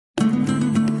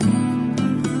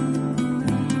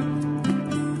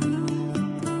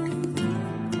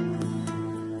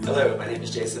Hello, my name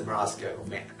is Jason Morosco.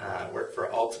 I work for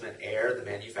Ultimate Air, the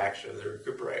manufacturer of the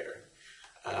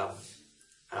RecoupAerator.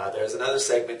 There's another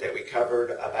segment that we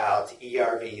covered about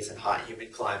ERVs and hot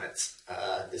humid climates.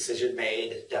 Decision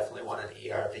made, definitely want an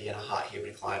ERV in a hot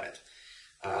humid climate.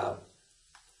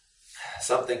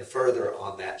 Something further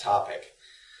on that topic.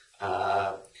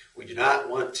 We do not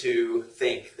want to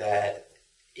think that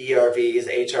ERVs,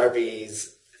 HRVs,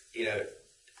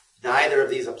 neither of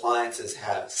these appliances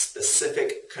have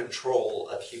specific control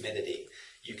of humidity.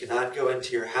 You cannot go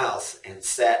into your house and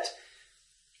set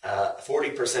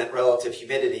 40% relative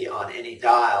humidity on any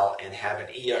dial and have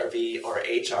an ERV or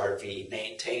HRV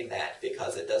maintain that,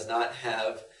 because it does not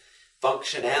have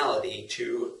functionality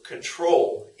to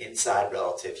control inside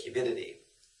relative humidity.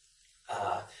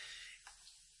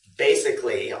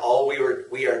 Basically, all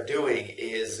we are doing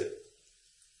is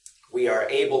we are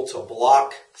able to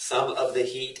block some of the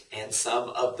heat and some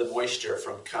of the moisture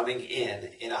from coming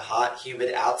in a hot,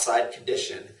 humid outside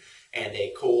condition and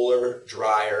a cooler,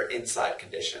 drier inside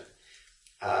condition.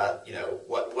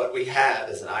 What we have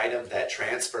is an item that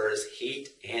transfers heat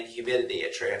and humidity.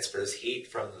 It transfers heat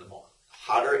from the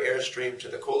hotter airstream to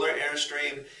the cooler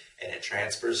airstream, and it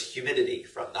transfers humidity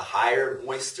from the higher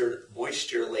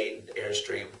moisture-laden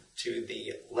airstream to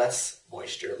the less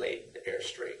moisture-laden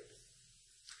airstream.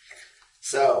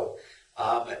 So,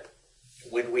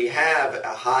 when we have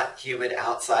a hot, humid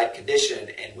outside condition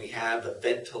and we have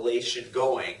ventilation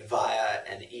going via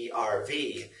an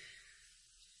ERV,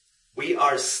 we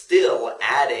are still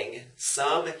adding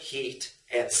some heat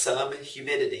and some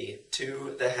humidity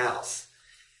to the house.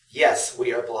 Yes,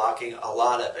 we are blocking a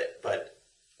lot of it, but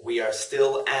we are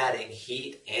still adding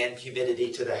heat and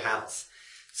humidity to the house.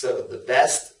 So the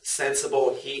best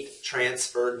sensible heat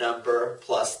transfer number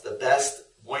plus the best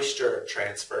moisture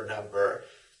transfer number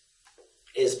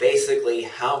is basically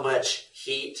how much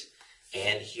heat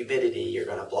and humidity you're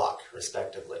going to block,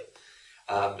 respectively.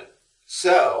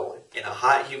 So, in a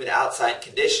hot, humid outside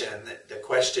condition, the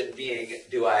question being,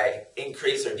 do I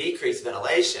increase or decrease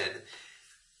ventilation?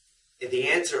 The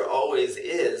answer always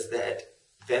is that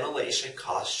ventilation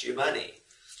costs you money.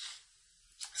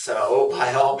 So,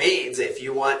 by all means, if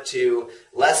you want to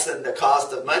lessen the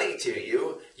cost of money to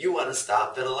you, you want to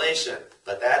stop ventilation.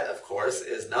 But that, of course,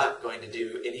 is not going to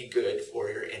do any good for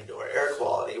your indoor air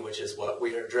quality, which is what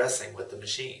we are addressing with the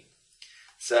machine.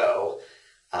 So,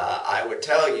 I would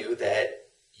tell you that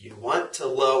you want to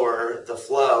lower the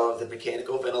flow of the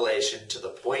mechanical ventilation to the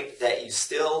point that you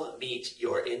still meet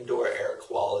your indoor air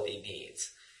quality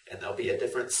needs. And there'll be a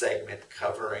different segment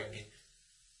covering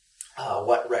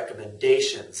what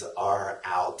recommendations are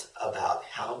out about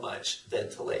how much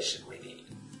ventilation we need.